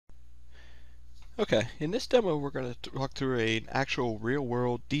Okay, in this demo we're going to walk through an actual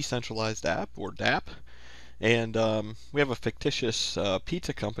real-world decentralized app, or DApp, and we have a fictitious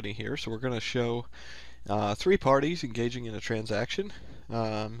pizza company here, so we're going to show three parties engaging in a transaction,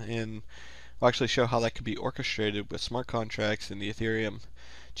 and we'll actually show how that could be orchestrated with smart contracts in the Ethereum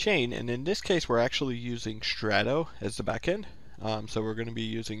chain, and in this case we're actually using Strato as the backend. So we're going to be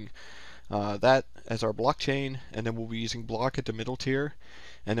using that as our blockchain, and then we'll be using Block at the middle tier,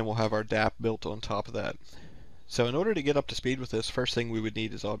 and then we'll have our DApp built on top of that. So in order to get up to speed with this, first thing we would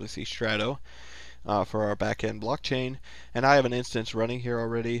need is obviously Strato for our backend blockchain, and I have an instance running here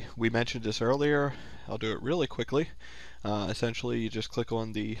already. We mentioned this earlier. I'll do it really quickly. Essentially, you just click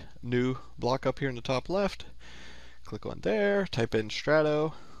on the new block up here in the top left, click on there, type in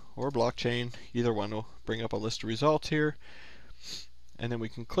Strato or blockchain. Either one will bring up a list of results here, and then we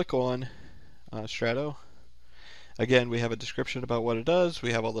can click on Strato. Again, we have a description about what it does.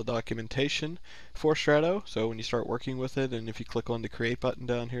 We have all the documentation for Strato, so when you start working with it, and if you click on the create button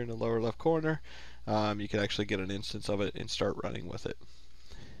down here in the lower left corner, you can actually get an instance of it and start running with it.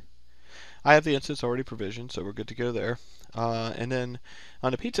 I have the instance already provisioned, so we're good to go there. And then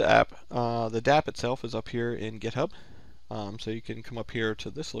on the pizza app, the DApp itself is up here in GitHub, so you can come up here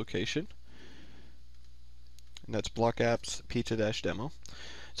to this location, and that's Block Apps Pizza-Demo.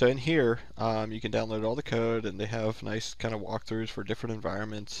 So in here, you can download all the code, and they have nice kind of walkthroughs for different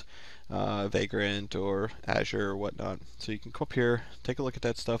environments, Vagrant or Azure or whatnot. So you can come up here, take a look at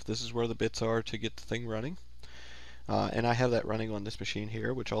that stuff. This is where the bits are to get the thing running. And I have that running on this machine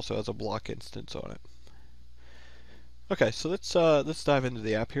here, which also has a block instance on it. Okay, so let's dive into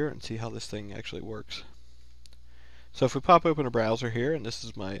the app here and see how this thing actually works. So if we pop open a browser here, and this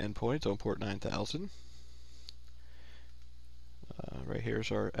is my endpoint on port 9000. Right here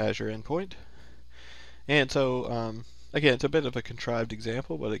is our Azure endpoint. And so, again, it's a bit of a contrived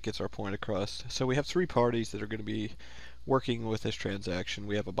example, but it gets our point across. So we have three parties that are going to be working with this transaction.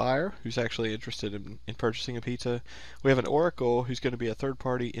 We have a buyer who's actually interested in purchasing a pizza. We have an oracle who's going to be a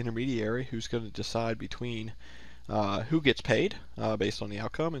third-party intermediary who's going to decide between who gets paid based on the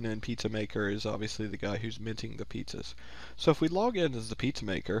outcome, and then pizza maker is obviously the guy who's minting the pizzas. So if we log in as the pizza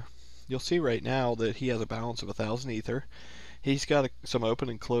maker, you'll see right now that he has a balance of 1,000 Ether. He's got some open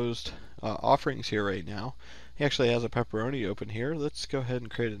and closed offerings here right now. He actually has a pepperoni open here. Let's go ahead and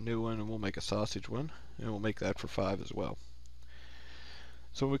create a new one, and we'll make a sausage one, and we'll make that for 5 as well.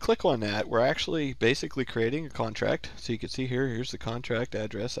 So when we click on that, we're actually basically creating a contract. So you can see here, here's the contract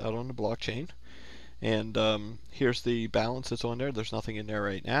address out on the blockchain. And here's the balance that's on there. There's nothing in there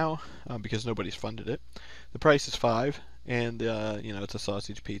right now because nobody's funded it. The price is 5, and it's a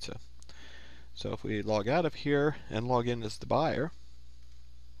sausage pizza. So if we log out of here and log in as the buyer,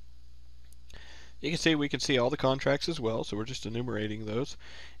 you can see we can see all the contracts as well, so we're just enumerating those.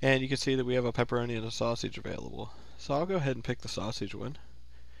 And you can see that we have a pepperoni and a sausage available. So I'll go ahead and pick the sausage one.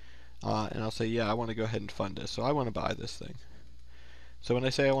 And I'll say, yeah, I want to go ahead and fund this. So I want to buy this thing. So when I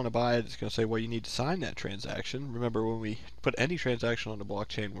say I want to buy it, it's going to say, well, you need to sign that transaction. Remember, when we put any transaction on the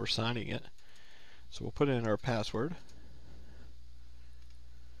blockchain, we're signing it. So we'll put in our password.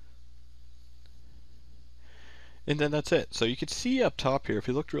 And then that's it. So you can see up top here, if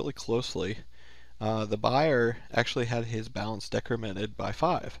you looked really closely, the buyer actually had his balance decremented by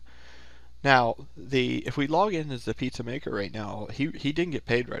 5. Now, if we log in as the pizza maker right now, he didn't get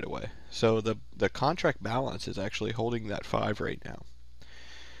paid right away. So the contract balance is actually holding that 5 right now.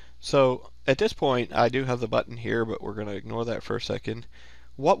 So at this point, I do have the button here, but we're going to ignore that for a second.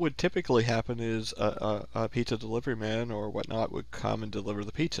 What would typically happen is a pizza delivery man or whatnot would come and deliver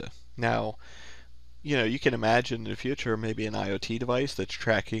the pizza. Now, you can imagine in the future maybe an IoT device that's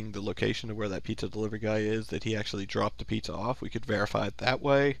tracking the location of where that pizza delivery guy is, that he actually dropped the pizza off. We could verify it that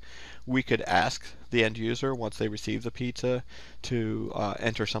way. We could ask the end user, once they receive the pizza, to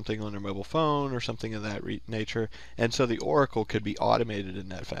enter something on their mobile phone or something of that nature. And so the oracle could be automated in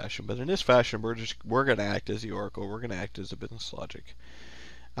that fashion. But in this fashion, we're going to act as the oracle. We're going to act as a business logic.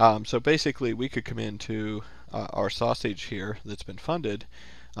 So basically, we could come into our sausage here that's been funded.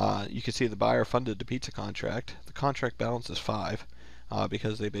 You can see the buyer funded the pizza contract. The contract balance is 5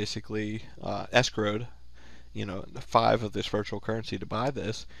 because they basically escrowed 5 of this virtual currency to buy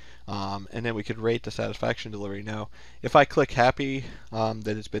this, and then we could rate the satisfaction delivery. Now, if I click happy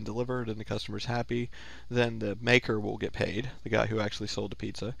that it's been delivered and the customer's happy, then the maker will get paid, the guy who actually sold the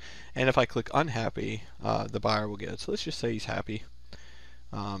pizza. And if I click unhappy, the buyer will get it. So let's just say he's happy.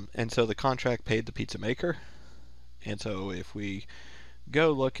 And so the contract paid the pizza maker. And so if we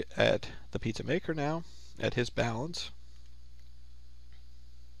go look at the pizza maker now, at his balance,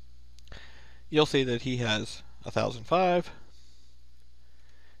 you'll see that he has 1,005,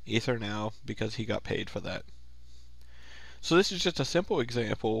 Ether now because he got paid for that. So this is just a simple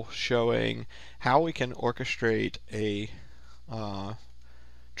example showing how we can orchestrate a uh,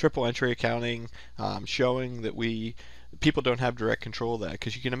 triple entry accounting, showing that people don't have direct control of that.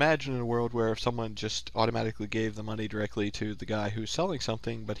 Because you can imagine in a world where if someone just automatically gave the money directly to the guy who's selling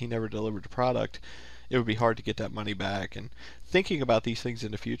something, but he never delivered the product, it would be hard to get that money back. And thinking about these things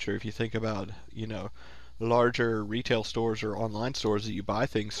in the future, if you think about, larger retail stores or online stores that you buy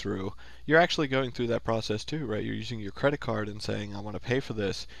things through, you're actually going through that process too, right? You're using your credit card and saying, I want to pay for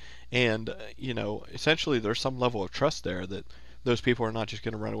this. And, essentially there's some level of trust there that those people are not just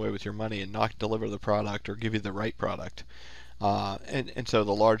going to run away with your money and not deliver the product or give you the right product. And so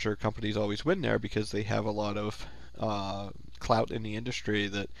the larger companies always win there because they have a lot of clout in the industry,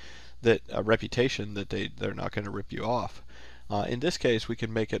 that a reputation that they're not going to rip you off. In this case, we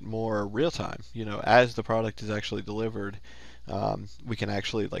can make it more real time. As the product is actually delivered, we can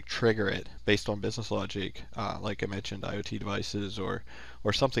actually trigger it based on business logic, like I mentioned, IoT devices or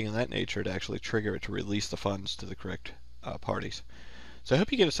something in that nature to actually trigger it to release the funds to the correct parties. So I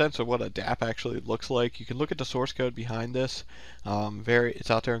hope you get a sense of what a DApp actually looks like. You can look at the source code behind this. It's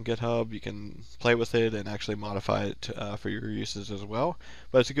out there on GitHub. You can play with it and actually modify it for your uses as well.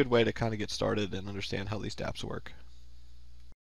 But it's a good way to kind of get started and understand how these DApps work.